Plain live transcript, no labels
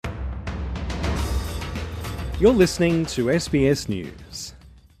You're listening to SBS News.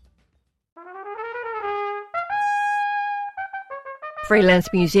 Freelance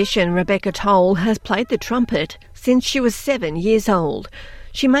musician Rebecca Toll has played the trumpet since she was 7 years old.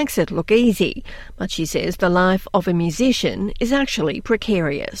 She makes it look easy, but she says the life of a musician is actually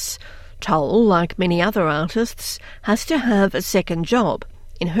precarious. Toll, like many other artists, has to have a second job,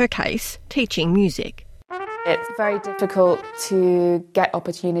 in her case, teaching music. It's very difficult to get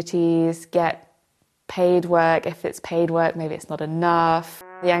opportunities, get paid work. If it's paid work, maybe it's not enough.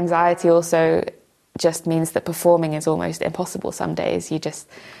 The anxiety also just means that performing is almost impossible some days. You just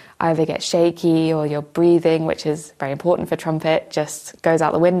either get shaky or your breathing, which is very important for trumpet, just goes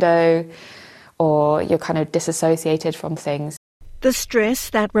out the window, or you're kind of disassociated from things. The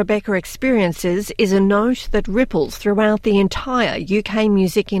stress that Rebecca experiences is a note that ripples throughout the entire UK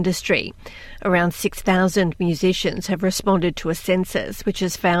music industry. Around 6,000 musicians have responded to a census which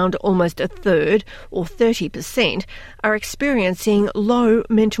has found almost a third, or 30%, are experiencing low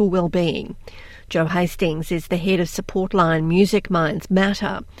mental well-being. Joe Hastings is the head of support line Music Minds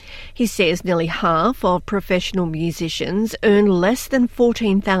Matter. He says nearly half of professional musicians earn less than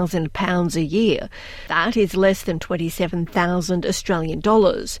 £14,000 a year. That is less than 27,000 Australian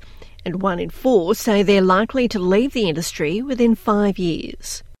dollars. And 1 in 4 say they're likely to leave the industry within 5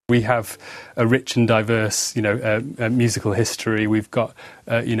 years. We have a rich and diverse, musical history. We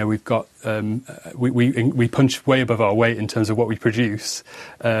punch way above our weight in terms of what we produce.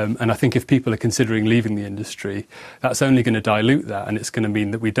 And I think if people are considering leaving the industry, that's only going to dilute that, and it's going to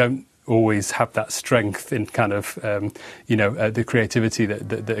mean that we don't always have that strength in kind of, the creativity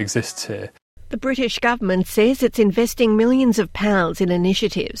that exists here. The British government says it's investing millions of pounds in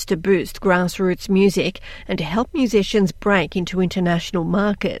initiatives to boost grassroots music and to help musicians break into international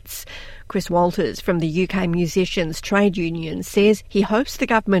markets. Chris Walters from the UK Musicians Trade Union says he hopes the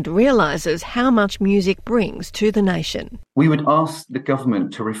government realises how much music brings to the nation. We would ask the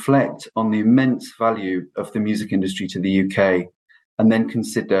government to reflect on the immense value of the music industry to the UK and then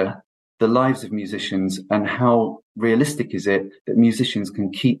consider the lives of musicians and how realistic is it that musicians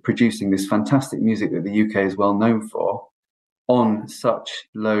can keep producing this fantastic music that the UK is well known for on such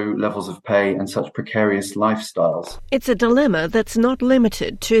low levels of pay and such precarious lifestyles. It's a dilemma that's not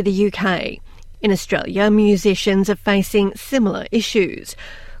limited to the UK. In Australia, musicians are facing similar issues.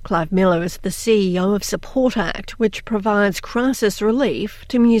 Clive Miller is the CEO of Support Act, which provides crisis relief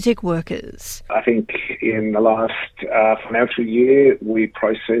to music workers. I think in the last financial year, we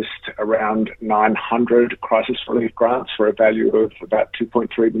processed around 900 crisis relief grants for a value of about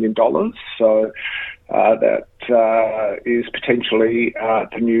 $2.3 million. So that is potentially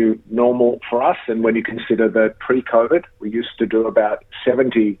the new normal for us. And when you consider that pre-COVID, we used to do about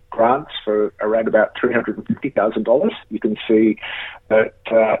 70 grants for around about $350,000, you can see that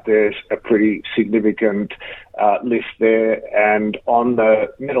there's a pretty significant lift there. And on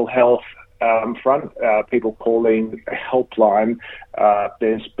the mental health front, people calling a helpline,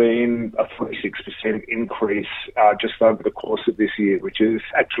 there's been a 46% increase just over the course of this year, which is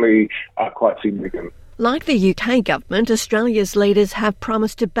actually quite significant. Like the UK government, Australia's leaders have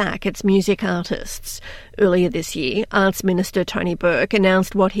promised to back its music artists. Earlier this year, Arts Minister Tony Burke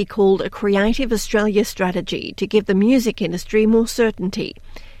announced what he called a Creative Australia strategy to give the music industry more certainty.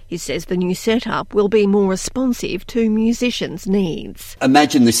 He says the new setup will be more responsive to musicians' needs.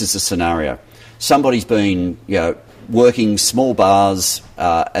 Imagine this is a scenario. Somebody's been, working small bars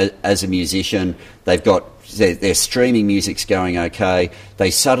as a musician. They've got their streaming music's going okay. They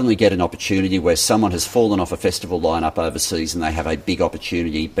suddenly get an opportunity where someone has fallen off a festival lineup overseas and they have a big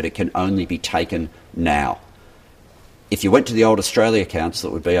opportunity, but it can only be taken now. If you went to the old Australia Council,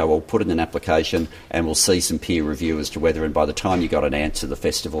 it would be, we'll put in an application and we'll see some peer review as to whether, and by the time you got an answer, the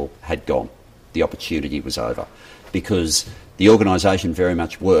festival had gone. The opportunity was over. Because the organisation very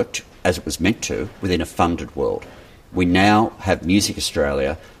much worked, as it was meant to, within a funded world. We now have Music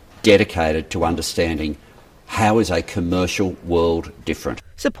Australia dedicated to understanding how is a commercial world different.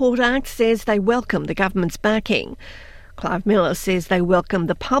 Support Act says they welcome the government's backing. Clive Miller says they welcome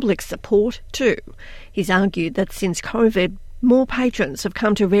the public support too. He's argued that since COVID, more patrons have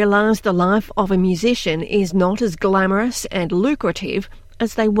come to realise the life of a musician is not as glamorous and lucrative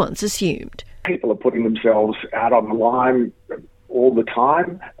as they once assumed. People are putting themselves out on the line all the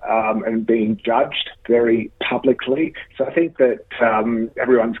time and being judged very publicly. So I think that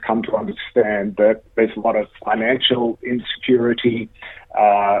everyone's come to understand that there's a lot of financial insecurity,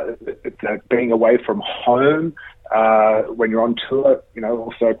 that being away from home when you're on tour,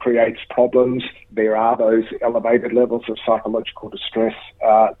 also creates problems. There are those elevated levels of psychological distress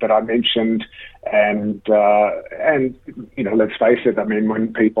that I mentioned, and let's face it. I mean,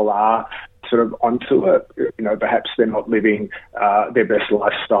 when people are sort of onto it, perhaps they're not living their best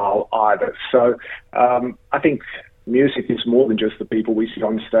lifestyle either. So I think music is more than just the people we see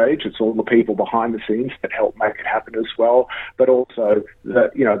on stage. It's all the people behind the scenes that help make it happen as well. But also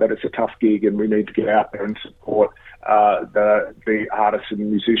that it's a tough gig, and we need to get out there and support the artists and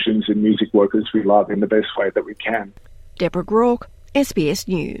musicians and music workers we love in the best way that we can. Deborah Groark, SBS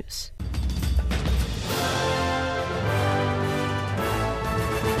News.